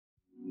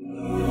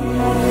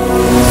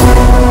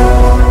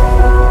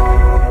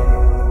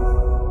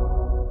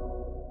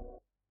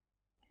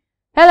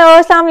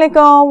Assalamu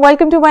alaikum.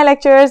 Welcome to my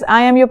lectures.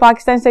 I am your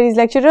Pakistan Studies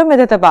lecturer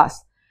Midhat Abbas.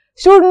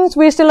 Students,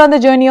 we're still on the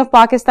journey of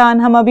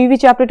Pakistan. हम अभी भी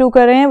chapter 2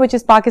 कर रहे हैं, which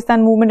is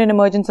Pakistan Movement and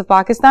Emergence of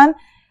Pakistan.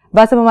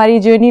 बस अब हमारी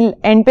journey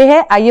end पे है.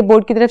 आइए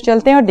बोर्ड की तरफ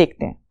चलते हैं और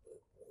देखते हैं.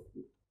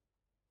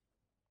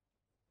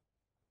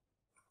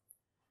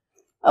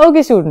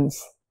 Okay students,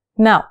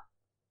 now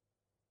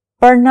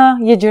पढ़ना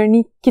ये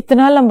journey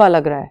कितना लंबा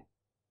लग रहा है.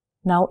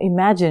 Now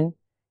imagine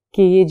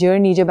कि ये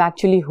journey जब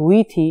actually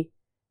हुई थी,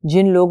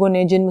 जिन लोगों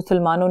ने, जिन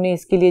मुसलमानों ने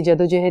इसके लिए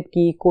जदोजहद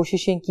की,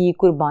 कोशिशें की,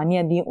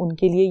 कुर्बानियां दी,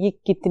 उनके लिए ये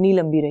कितनी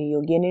लंबी रही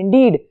होगी. And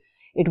Indeed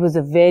it was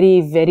a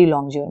very very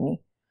long journey.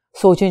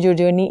 सोचें, जो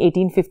जर्नी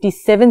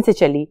 1857 से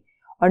चली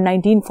और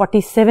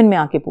 1947 में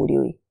आके पूरी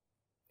हुई.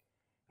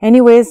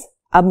 एनीवेज,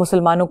 अब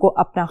मुसलमानों को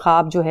अपना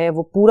ख्वाब जो है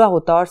वो पूरा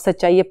होता और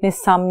सच्चाई अपने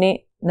सामने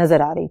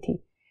नजर आ रही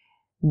थी.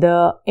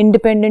 The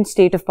independent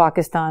state of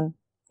Pakistan,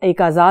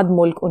 एक आज़ाद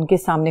मुल्क उनके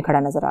सामने खड़ा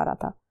नजर आ रहा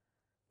था.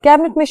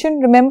 कैबिनेट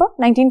मिशन,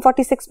 रिमेंबर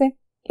 1946 में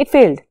इट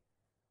फेल्ड.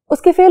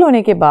 उसके फेल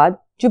होने के बाद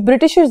जो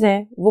ब्रिटिशर्स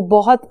हैं वो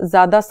बहुत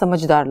ज्यादा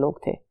समझदार लोग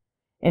थे.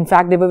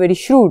 In fact they were very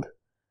shrewd.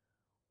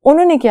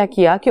 उन्होंने क्या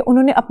किया कि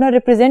उन्होंने अपना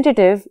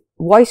रिप्रेजेंटेटिव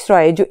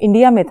वाइसरॉय जो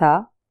इंडिया में था,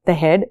 द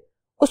हेड,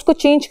 उसको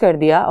चेंज कर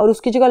दिया और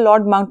उसकी जगह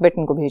लॉर्ड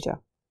माउंटबेटन को भेजा.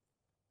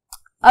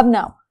 अब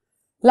now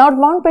Lord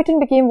Mountbatten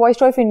became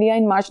viceroy of India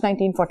in March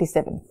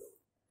 1947.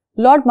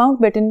 Lord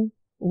Mountbatten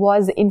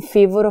was in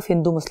favour of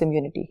Hindu Muslim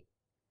unity.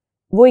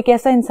 वो एक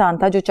ऐसा इंसान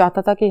था जो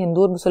चाहता था कि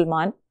हिंदू और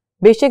मुसलमान,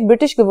 बेशक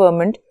ब्रिटिश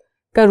गवर्नमेंट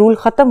का रूल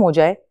खत्म हो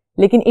जाए,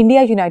 लेकिन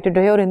इंडिया यूनाइटेड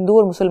रहे और हिंदू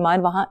और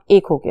मुसलमान वहां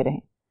एक होके रहें.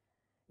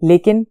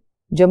 लेकिन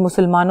जब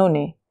मुसलमानों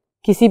ने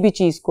किसी भी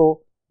चीज को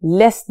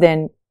लेस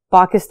देन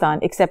पाकिस्तान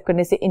एक्सेप्ट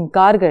करने से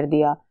इनकार कर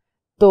दिया,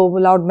 तो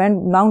लॉर्ड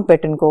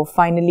माउंटबेटन को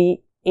फाइनली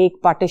एक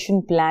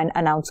पार्टीशन प्लान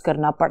अनाउंस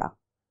करना पड़ा,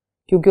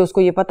 क्योंकि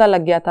उसको ये पता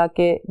लग गया था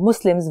कि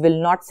Muslims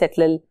will not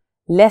settle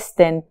less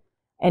than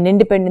an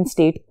independent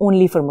state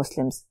only for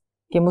Muslims,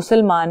 कि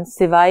मुसलमान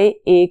सिवाय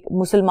एक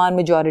मुसलमान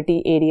मेजॉरिटी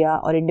एरिया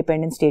और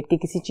इंडिपेंडेंट स्टेट के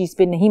किसी चीज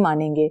पे नहीं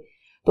मानेंगे.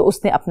 तो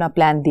उसने अपना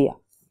प्लान दिया.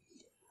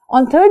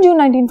 On 3 June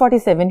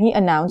 1947 he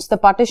announced the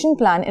partition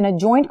plan in a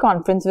joint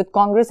conference with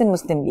Congress and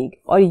Muslim league.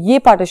 और ये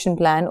पार्टीशन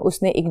प्लान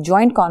उसने एक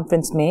जॉइंट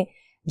कॉन्फ्रेंस में,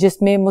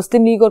 जिसमें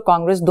मुस्लिम लीग और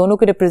कांग्रेस दोनों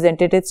के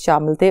रिप्रेजेंटेटिव्स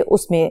शामिल थे,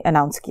 उसमें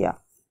अनाउंस किया.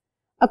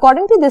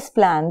 According to this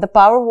plan, the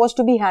power was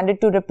to be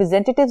handed to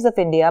representatives of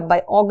India by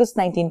अगस्त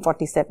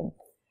 1947.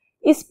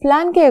 इस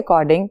प्लान के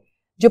अकॉर्डिंग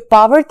जो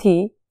पावर थी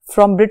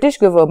फ्रॉम ब्रिटिश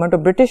गवर्नमेंट और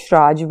British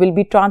Raj will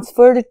be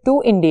transferred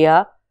to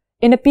India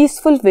in a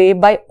peaceful way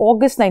by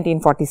अगस्त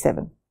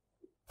 1947.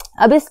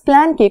 अब इस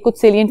plan के कुछ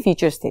salient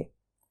features थे.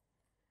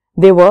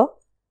 दे were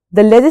the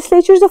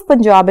legislatures of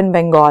Punjab and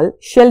Bengal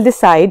shell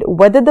decide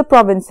whether the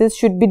provinces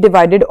should be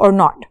divided और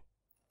not.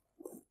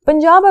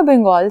 Punjab और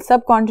बंगाल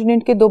सब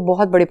continent के दो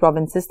बहुत बड़े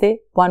प्रोविंसेस थे.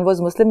 One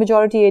was Muslim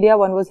majority area,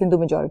 one was Hindu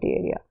majority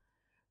area.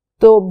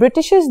 तो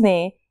ब्रिटिशर्स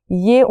ने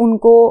ये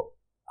उनको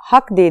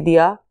हक दे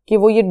दिया कि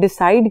वो ये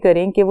डिसाइड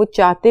करें कि वो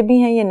चाहते भी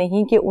हैं या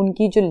नहीं कि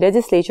उनकी जो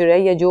लेजिस्लेचर है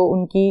या जो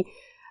उनकी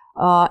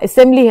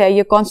असेंबली है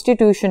या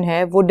कॉन्स्टिट्यूशन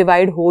है वो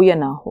डिवाइड हो या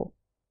ना हो.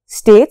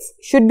 States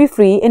should be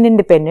free and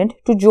independent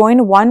to join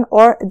one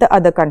और द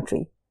अदर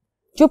कंट्री.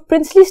 जो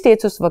प्रिंसली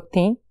स्टेट्स उस वक्त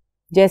थी,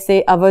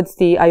 जैसे अवध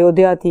थी,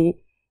 अयोध्या थी,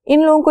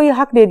 इन लोगों को ये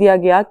हक दे दिया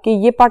गया कि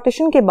ये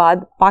पार्टीशन के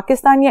बाद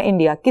पाकिस्तान या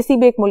इंडिया किसी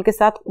भी एक मुल्क के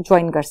साथ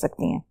ज्वाइन कर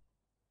सकती हैं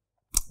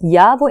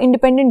या वो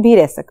इंडिपेंडेंट भी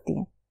रह सकती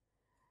हैं.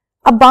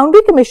 A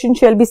boundary commission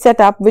shall be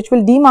set up which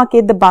will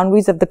demarcate the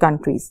boundaries of the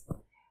countries.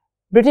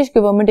 British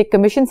government एक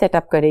commission set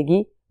up करेगी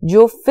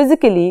जो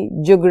physically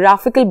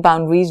geographical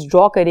boundaries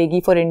draw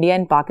करेगी for India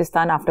and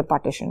Pakistan after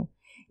partition.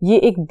 ये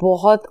एक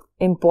बहुत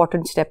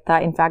important step था.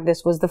 In fact,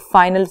 this was the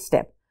final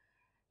step.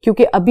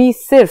 क्योंकि अभी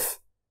सिर्फ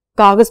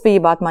कागज पे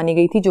ये बात मानी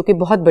गई थी, जो कि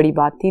बहुत बड़ी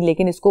बात थी,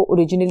 लेकिन इसको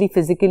ओरिजिनली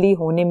फिजिकली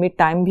होने में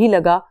टाइम भी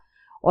लगा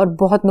और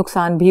बहुत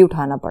नुकसान भी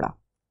उठाना पड़ा.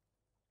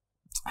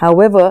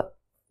 However,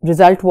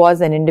 result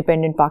was an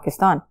independent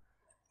Pakistan.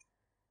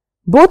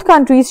 Both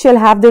countries shall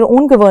have their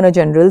own governor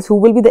generals who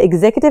will be the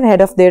executive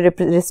head of their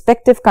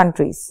respective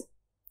countries.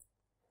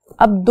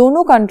 अब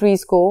दोनों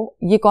countries को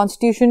ये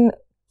constitution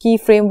की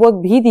framework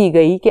भी दी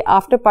गई कि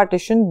after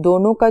partition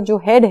दोनों का जो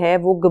head है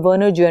वो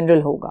governor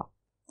general होगा.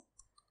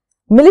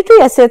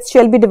 Military assets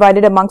shall be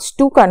divided amongst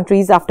two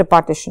countries after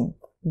partition.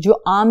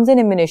 जो arms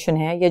and ammunition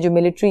है या जो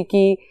military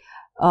की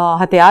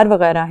हथियार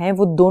वगैरह हैं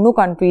वो दोनों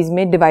कंट्रीज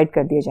में डिवाइड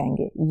कर दिए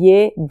जाएंगे.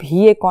 ये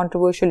भी एक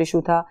कंट्रोवर्शियल इशू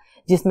था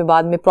जिसमें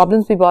बाद में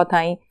प्रॉब्लम्स भी बहुत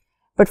आई,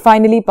 but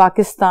finally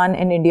Pakistan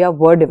and India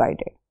were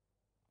divided.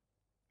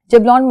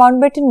 जब लॉर्ड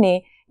माउंटबेटन ने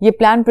ये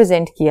प्लान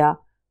प्रेजेंट किया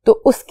तो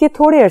उसके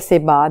थोड़े अरसे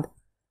बाद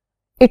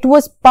it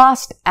was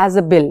passed as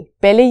a bill.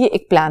 पहले ये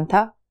एक प्लान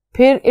था,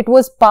 फिर it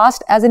was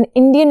passed as an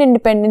Indian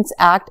independence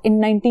act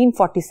in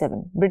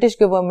 1947. British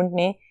government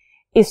ने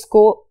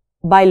इसको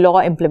बाय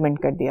लॉ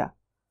इंप्लीमेंट कर दिया.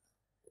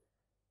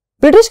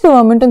 British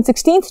government on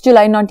 16th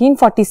July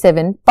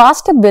 1947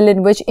 passed a bill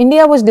in which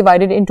India was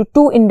divided into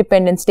two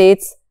independent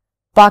states,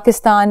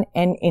 Pakistan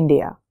and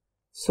India.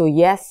 So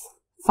yes,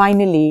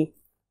 finally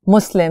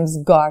Muslims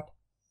got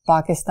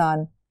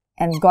Pakistan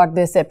and got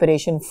their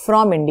separation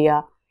from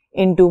India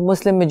into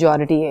Muslim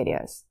majority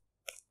areas.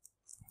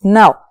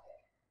 Now,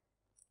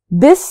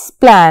 this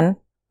plan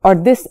or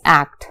this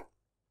act,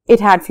 it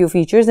had few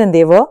features, and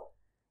they were: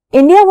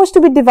 India was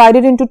to be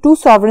divided into two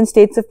sovereign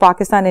states of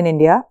Pakistan and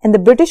India, and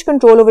the British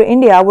control over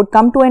India would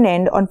come to an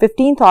end on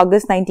 15th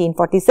August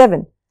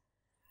 1947.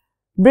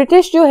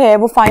 British जो है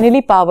वो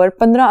finally power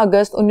 15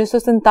 अगस्त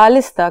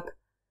 1947 तक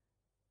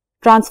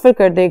transfer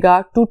कर देगा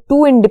to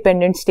to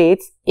independent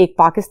states, एक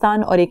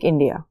पाकिस्तान और एक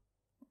India.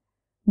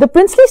 The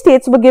princely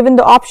states were given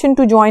the option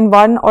to join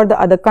one और द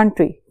अदर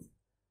कंट्री.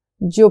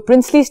 जो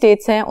प्रिंसली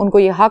स्टेट्स हैं उनको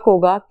ये हक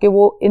होगा कि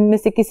वो इनमें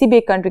से किसी भी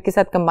एक कंट्री के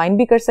साथ कंबाइन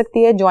भी कर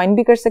सकती है, ज्वाइन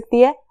भी कर सकती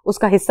है,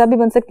 उसका हिस्सा भी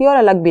बन सकती है और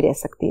अलग भी रह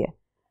सकती है.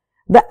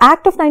 The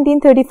act of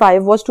 1935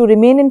 was to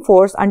remain in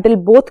force until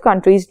both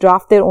countries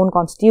draft their own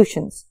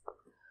constitutions.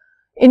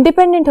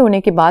 Independent होने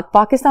के बाद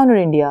पाकिस्तान और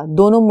इंडिया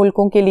दोनों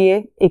मुल्कों के लिए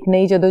एक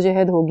नई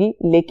जदोजहद होगी,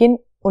 लेकिन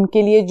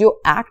उनके लिए जो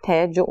एक्ट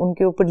है, जो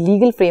उनके ऊपर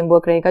लीगल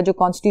फ्रेमवर्क रहेगा, जो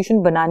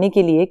कॉन्स्टिट्यूशन बनाने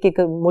के लिए कि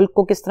मुल्क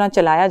को किस तरह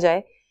चलाया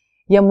जाए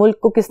या मुल्क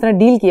को किस तरह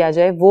डील किया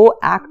जाए, वो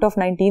एक्ट ऑफ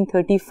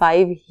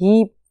 1935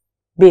 ही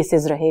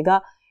बेसिस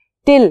रहेगा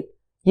टिल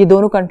ये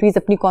दोनों कंट्रीज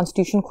अपनी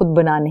कॉन्स्टिट्यूशन खुद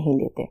बना नहीं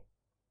लेते.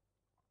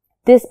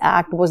 This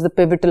act was the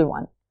pivotal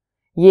one.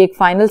 ये एक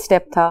फाइनल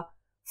स्टेप था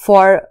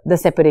for the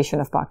separation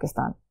of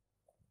Pakistan.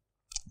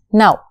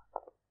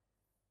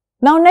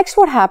 Now next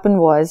what happened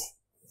was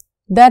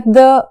that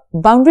the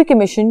Boundary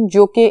Commission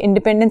जो कि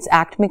Independence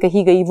Act में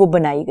कही गई वो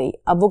बनाई गई.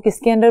 अब वो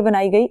किसके अंडर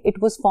बनाई गई? It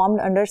was formed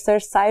under Sir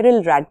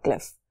Cyril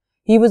Radcliffe.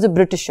 He was a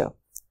Britisher.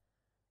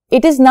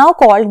 It is now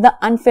called the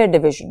Unfair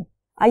Division.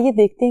 आइए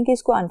देखते हैं कि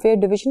इसको Unfair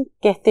Division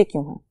कहते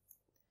क्यों हैं.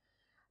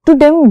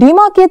 To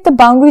demarcate the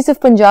boundaries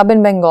of Punjab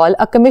and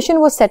Bengal, a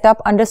commission was set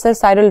up under Sir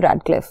Cyril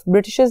Radcliffe.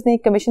 Britishers ने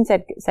एक commission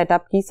set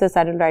up की Sir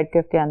Cyril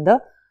Radcliffe के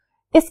अंदर.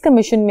 इस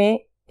commission में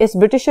इस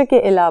ब्रिटिशर के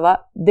अलावा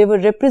दे वर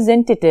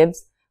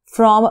representatives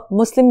from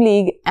Muslim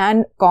league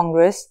and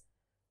Congress,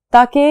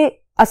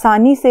 ताकि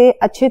आसानी से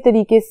अच्छे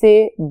तरीके से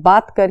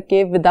बात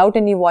करके विदाउट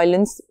एनी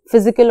वायलेंस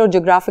फिजिकल और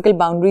ज्योग्राफिकल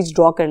बाउंड्रीज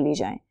ड्रॉ कर ली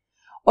जाएं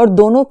और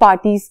दोनों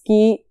पार्टीज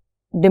की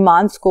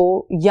डिमांड्स को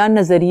या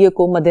नजरिए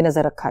को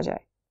मद्देनजर रखा जाए.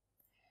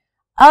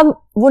 अब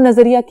वो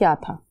नजरिया क्या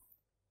था?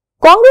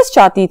 कांग्रेस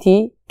चाहती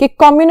थी कि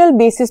कम्युनल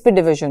बेसिस पे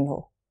डिवीजन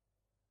हो.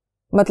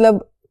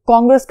 मतलब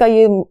कांग्रेस का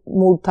ये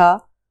मूड था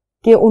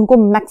कि उनको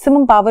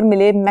मैक्सिमम पावर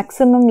मिले,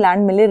 मैक्सिमम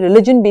लैंड मिले,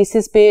 रिलीजन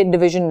बेसिस पे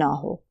डिवीजन ना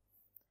हो.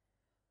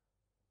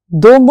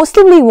 दो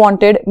मुस्लिम लीग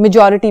वांटेड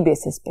मेजॉरिटी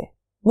बेसिस पे.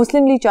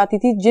 मुस्लिम लीग चाहती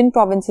थी जिन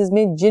प्रोविंसेस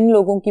में जिन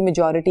लोगों की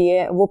मेजॉरिटी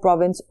है वो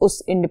प्रोविंस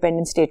उस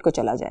इंडिपेंडेंट स्टेट को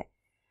चला जाए.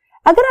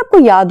 अगर आपको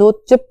याद हो,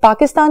 जब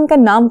पाकिस्तान का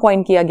नाम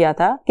कॉइन किया गया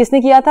था,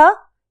 किसने किया था?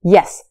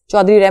 यस,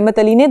 चौधरी रहमत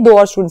अली ने 2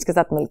 और स्टूडेंट्स के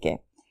साथ मिलकर.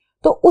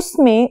 तो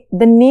उसमें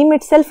द नेम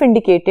इटसेल्फ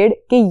इंडिकेटेड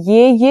कि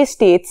ये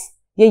स्टेट्स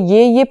या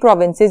ये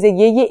प्रोविंसेस या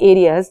ये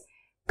एरियाज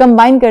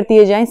कंबाइन कर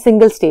दिए जाएं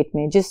सिंगल स्टेट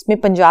में, जिसमें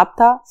पंजाब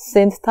था,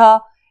 सिंध था,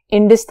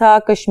 इंडिस था,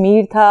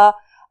 कश्मीर था,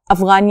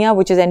 अफगानिया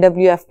which is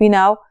NWFP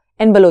now,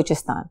 and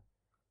Balochistan,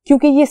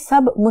 क्योंकि ये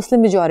सब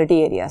मुस्लिम मेजॉरिटी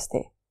एरियाज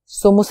थे.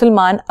 सो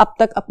मुसलमान अब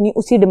तक अपनी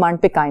उसी डिमांड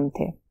पे कायम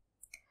थे.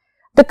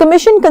 द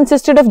कमीशन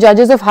कंसिस्टेड ऑफ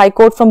जजेस of high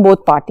court from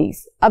both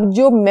parties. अब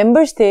जो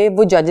मेंबर्स थे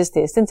वो जजेस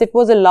थे. Since it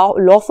was a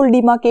lawful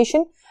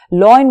demarcation,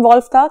 law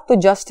involve था, तो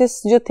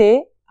जस्टिस जो थे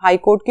हाई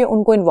कोर्ट के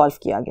उनको इन्वॉल्व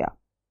किया गया.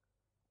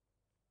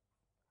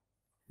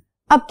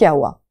 अब क्या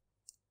हुआ?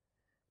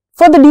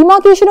 For the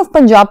demarcation of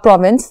Punjab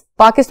province,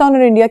 Pakistan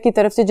और इंडिया की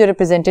तरफ से जो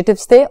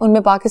रिप्रेजेंटेटिव्स थे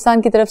उनमें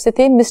पाकिस्तान की तरफ से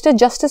थे mister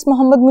justice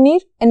Mohammad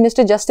Munir and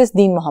mister justice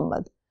दीन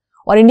मोहम्मद,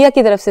 और इंडिया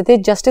की तरफ से थे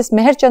justice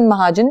Mehr Chand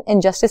Mahajan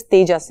and justice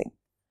Teja Singh.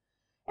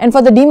 And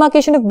for the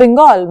demarcation of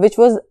Bengal which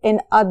was in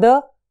other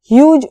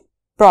huge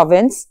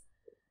province,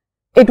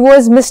 it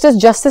was mister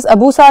justice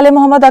Abu साले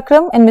Mohammad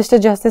Akram and mister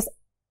justice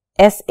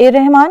S.A.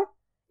 Rahman.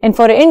 And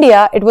for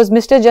India it was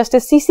mister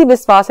justice C.C.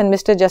 Biswas and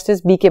mister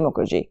justice B.K.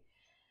 Mukherjee.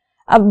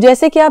 अब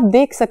जैसे कि आप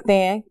देख सकते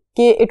हैं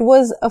कि it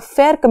was a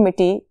fair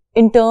committee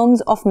in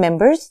terms of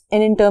members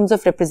and in terms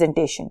of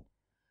representation,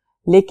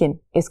 लेकिन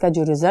इसका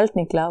जो रिजल्ट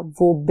निकला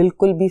वो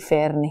बिल्कुल भी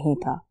फेयर नहीं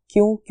था.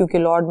 क्यों? क्योंकि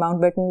Lord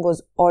Mountbatten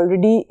was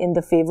already in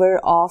the favour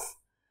of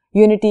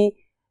unity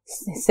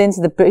since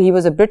he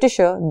was a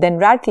britisher. Then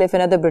Radcliffe,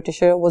 another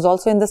britisher, was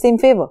also in the same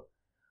favour.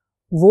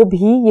 वो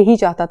भी यही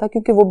चाहता था,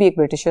 क्योंकि वो भी एक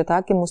ब्रिटिशर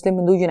था, कि मुस्लिम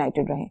हिंदू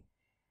यूनाइटेड रहें.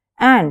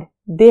 And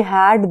they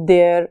had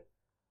there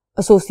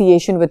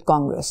association with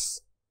Congress.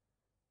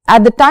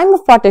 At the time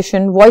of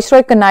partition, Viceroy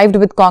connived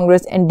with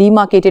Congress and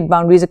demarcated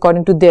boundaries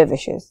according to their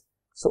wishes.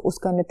 So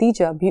उसका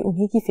नतीजा भी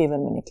उन्हीं की फेवर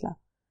में निकला.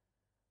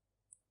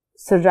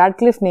 Sir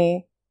Radcliffe ने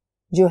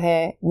जो है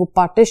वो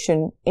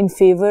partition in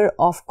favour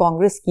of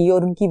Congress की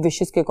और उनकी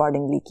विशेस के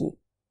अकॉर्डिंगली की.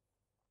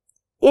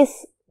 इस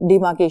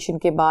डिमार्केशन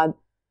के बाद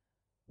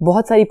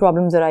बहुत सारी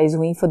प्रॉब्लम्स अराइज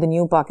हुई for the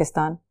new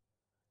Pakistan,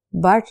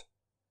 but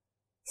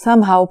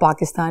somehow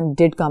Pakistan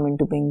did come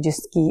into being,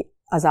 जिसकी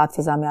आजाद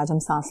फिजा में आज हम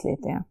सांस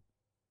लेते हैं.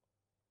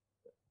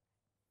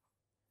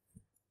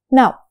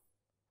 नाउ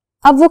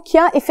अब वो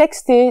क्या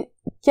इफेक्ट्स थे,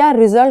 क्या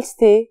रिजल्ट्स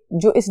थे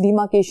जो इस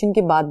डिमार्केशन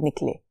के बाद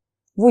निकले?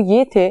 वो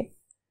ये थे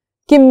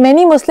کہ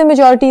many Muslim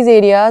majorities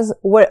areas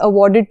were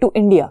awarded to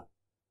India.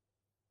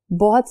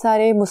 بہت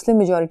سارے مسلم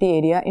میجورٹی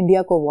ایریا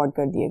انڈیا کو اوارڈ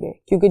کر دیے گئے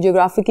کیونکہ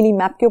جیوگرافیکلی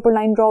میپ کے اوپر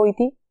لائن ڈرا ہوئی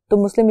تھی تو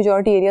مسلم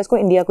میجورٹی ایریاز کو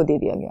انڈیا کو دے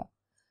دیا گیا.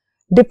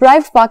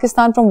 Deprived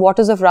Pakistan from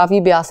waters of Ravi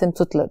Beas and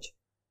Sutlej.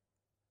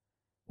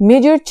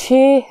 Major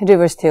 6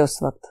 rivers تھے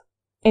اس وقت.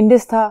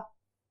 انڈس تھا,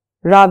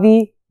 راوی,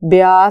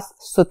 بیاس,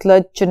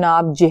 ستلج,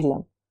 چناب,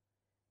 جہلم.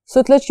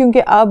 ستلج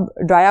کیونکہ اب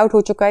ڈرائی آؤٹ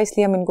ہو چکا ہے اس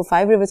لیے ہم ان کو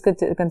 5 ریورز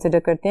کنسیڈر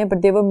کرتے ہیں,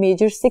 but they were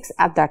major 6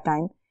 at that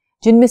time,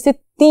 جن میں سے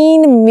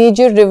 3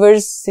 میجر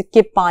ریورز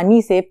کے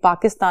پانی سے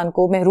پاکستان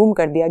کو محروم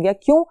کر دیا گیا.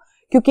 کیوں؟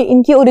 کیونکہ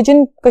ان کی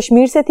اوریجن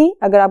کشمیر سے تھی.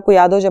 اگر آپ کو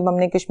یاد ہو جب ہم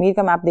نے کشمیر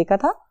کا میپ دیکھا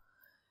تھا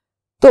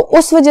تو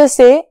اس وجہ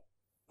سے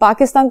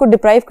پاکستان کو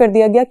ڈپرائیو کر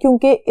دیا گیا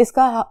کیونکہ اس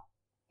کا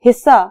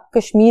حصہ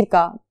کشمیر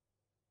کا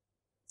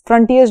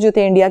فرنٹیئرز جو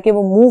تھے انڈیا کے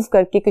وہ موو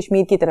کر کے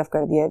کشمیر کی طرف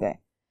کر دیے گئے.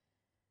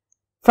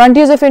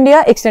 Frontiers of India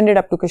extended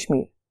up to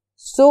Kashmir.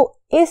 So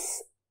us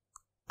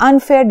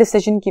unfair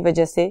decision کی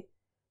وجہ سے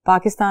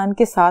پاکستان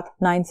کے ساتھ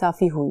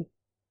ناانصافی ہوئی,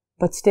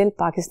 but still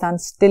Pakistan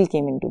still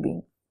came into being.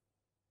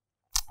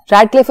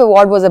 Radcliffe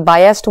Award was a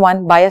biased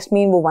one. Biased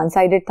mean وہ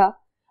one-sided تھا.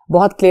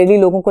 بہت clearly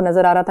لوگوں کو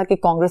نظر آ رہا تھا کہ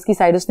کانگریس کی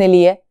سائڈ اس نے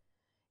لی ہے.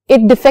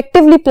 It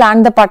defectively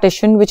planned the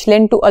partition which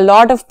led to a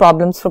lot of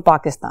problems for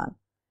Pakistan.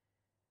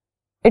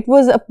 It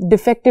was a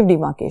defective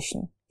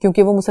demarcation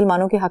کیونکہ وہ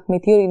مسلمانوں کے حق میں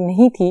تھی اور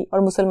نہیں تھی اور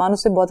مسلمانوں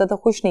سے بہت زیادہ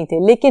خوش نہیں تھے,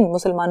 لیکن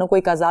مسلمانوں کو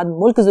ایک آزاد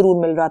ملک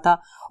ضرور مل رہا تھا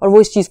اور وہ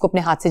اس چیز کو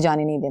اپنے ہاتھ سے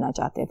جانے نہیں دینا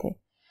چاہتے تھے.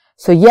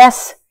 So yes,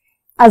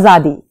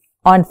 آزادی.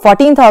 On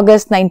 14th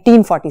August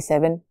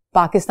 1947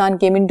 Pakistan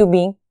came into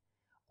being.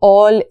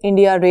 All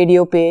India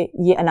radio پہ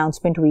یہ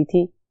اناؤنسمنٹ ہوئی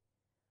تھی.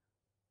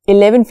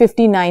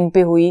 11:59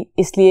 پہ ہوئی,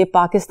 اس لیے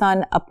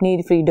پاکستان اپنی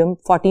فریڈم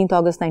 14th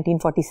August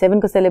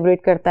 1947 کو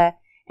سیلیبریٹ کرتا ہے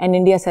and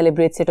India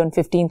celebrates it on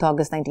 15th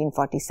August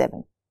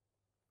 1947.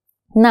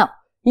 Now,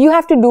 you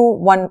have to do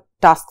one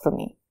task for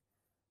me.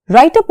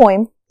 Write a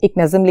poem, ایک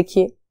نظم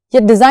لکھیے,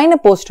 یا design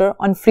a poster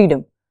on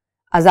freedom.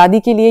 آزادی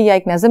کے لیے یا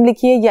ایک نظم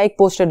لکھیے یا ایک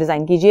پوسٹر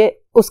ڈیزائن کیجیے.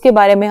 اس کے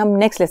بارے میں ہم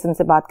نیکسٹ لیسن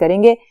سے بات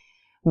کریں گے.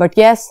 But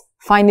yes,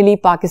 finally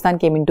Pakistan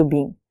came into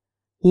being.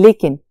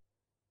 لیکن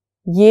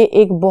یہ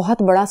ایک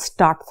بہت بڑا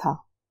سٹارٹ تھا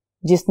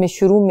جس میں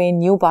شروع میں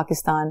new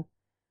Pakistan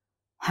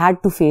had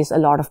to face a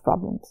lot of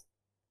problems.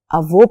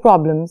 اب وہ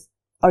پرابلمس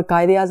اور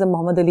قائد اعظم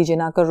محمد علی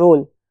جناح کا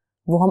رول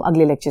وہ ہم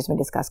اگلے لیکچرز میں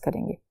ڈسکس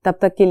کریں گے. تب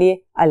تک کے لیے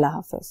اللہ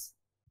حافظ.